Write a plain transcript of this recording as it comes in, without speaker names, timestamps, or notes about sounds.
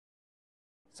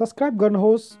Subscribe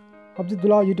गर्नुहोस् Abhijit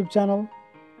Dulal YouTube channel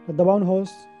र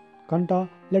दबाउनुहोस् घण्टा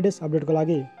लेटेस्ट अपडेटको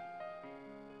लागि।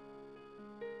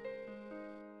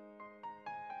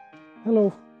 Hello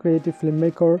creative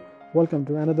filmmaker, welcome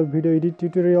to another video edit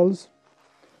tutorials.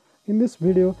 In this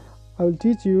video I will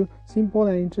teach you simple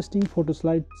and interesting photo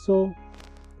slideshow.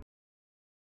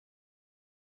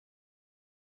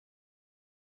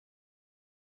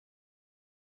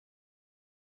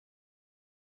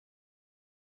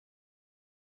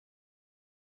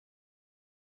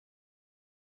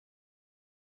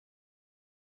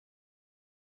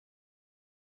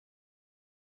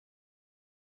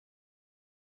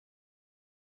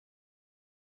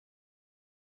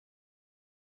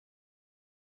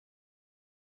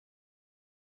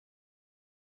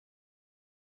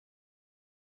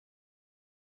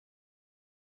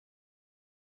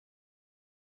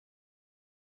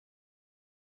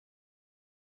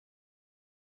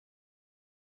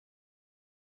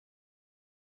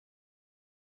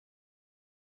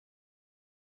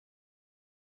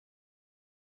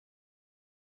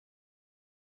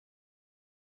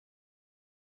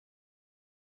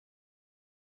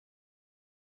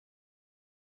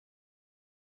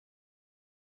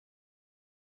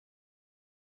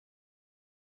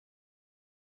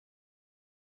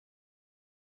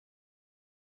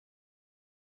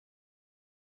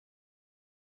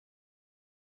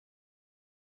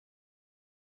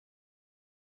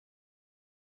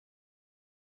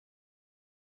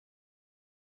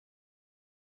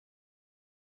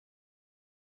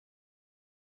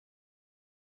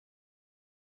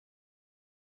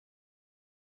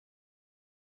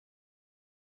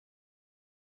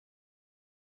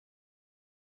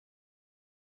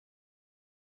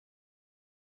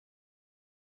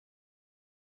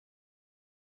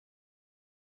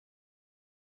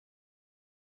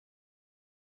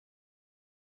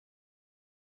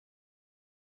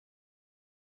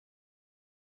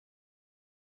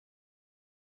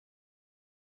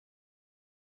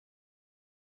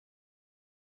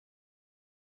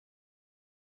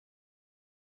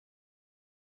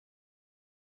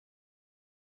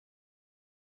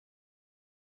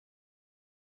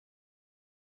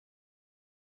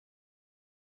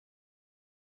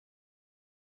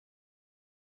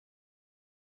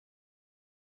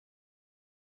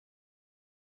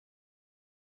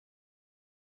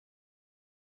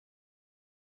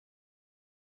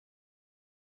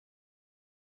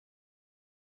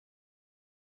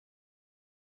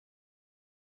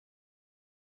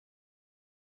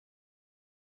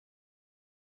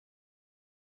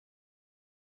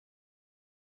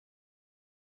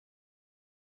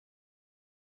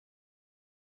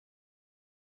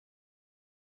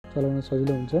 चलाउन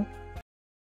सजिलो हुन्छ।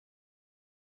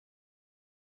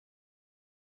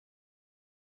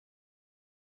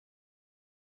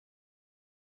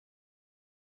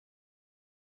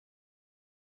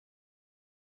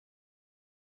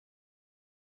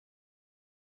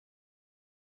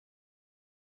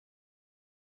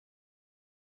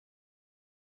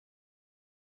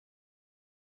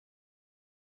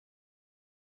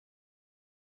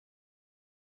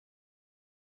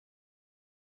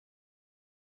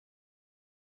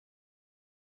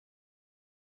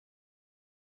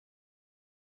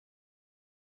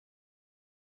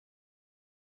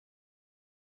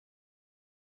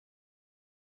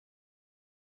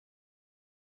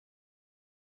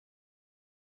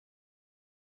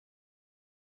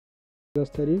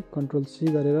 जसरी control C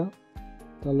गरेर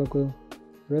तलको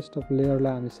रेस्ट अफ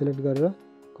लेयरलाई हामी सिलेक्ट गरेर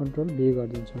कन्ट्रोल भी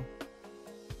गरिदिन्छौँ।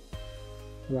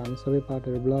 अब हामी सबै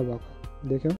पार्टहरू ब्लर भएको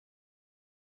देख्यौँ।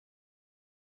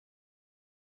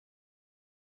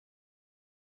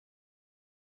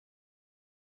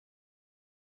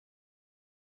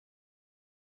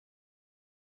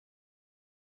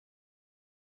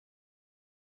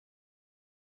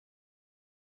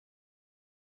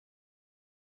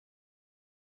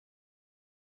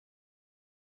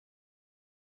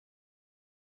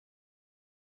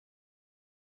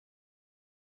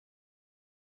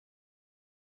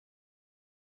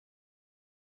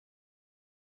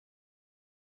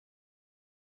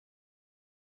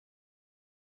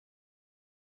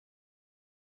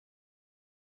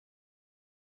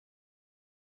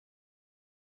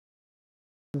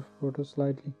 फोटो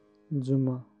स्लाइडली जुम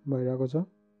भइरहेको छ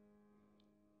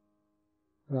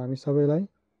र हामी सबैलाई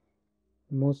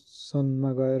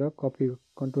मोसनमा गएर कपी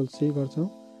कन्ट्रोल सी गर्छौँ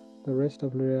र रेस्ट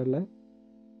अफ लेयरलाई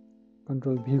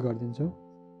कन्ट्रोल भी गरिदिन्छौँ।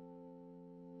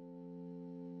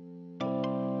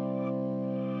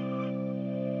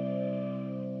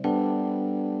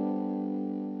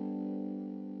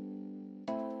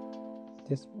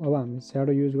 अब हामी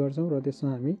स्याडो युज गर्छौँ र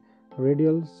त्यसमा हामी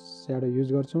रेडियल स्याडो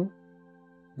युज गर्छौं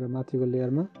र माथिको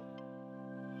लेयरमा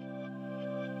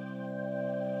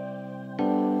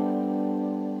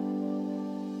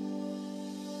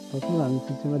हामी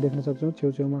पिक्चरमा देख्न सक्छौं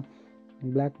छेउछेउमा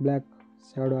ब्ल्याक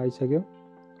स्याडो आइसक्यो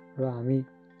र हामी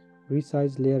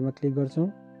रिसाइज लेयरमा क्लिक गर्छौं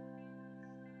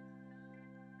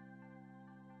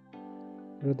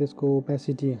र त्यसको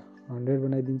ओपेसिटी 100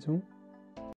 बनाइदिन्छौं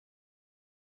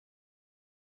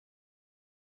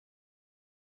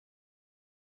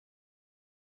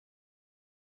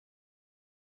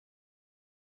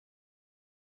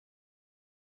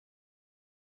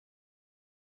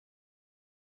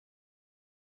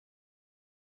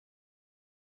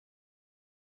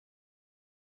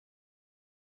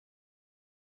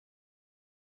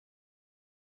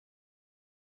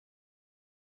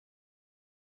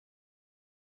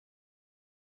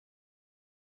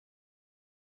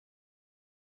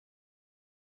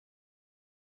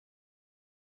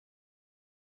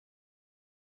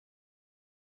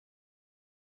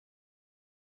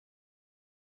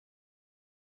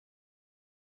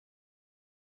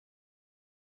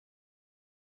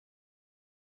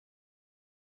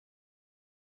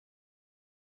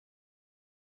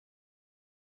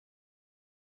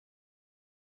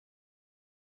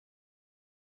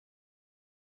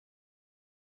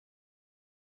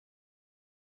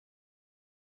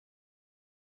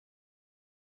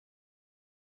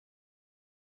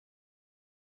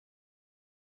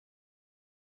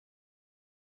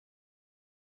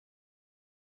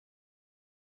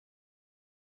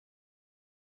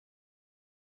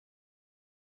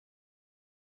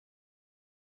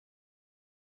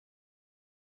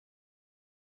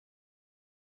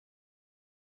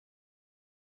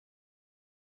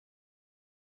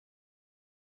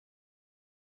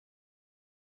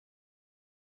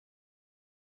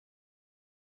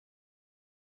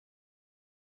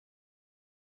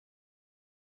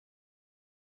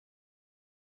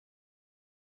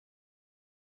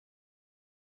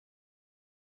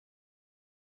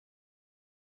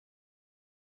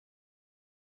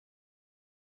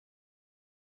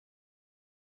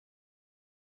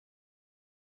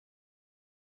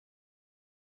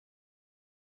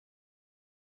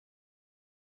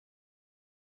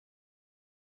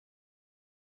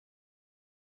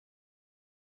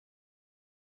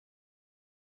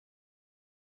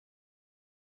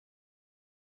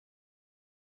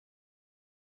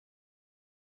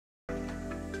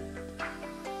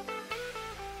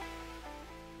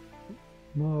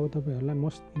म अब तपाईहरुलाई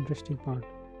मोस्ट इन्ट्रेस्टिङ पार्ट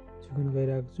सिकाउन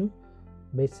गइरहेको छु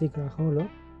बेसिक राखौं र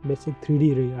बेसिक 3D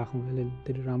राखौं यसले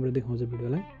धेरै राम्रो देखाउँछ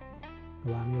भिडियोलाई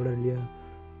अब हामी एउटा लेयर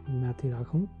माथि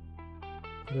राखौं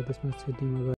र त्यसमा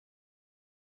सेटिङमा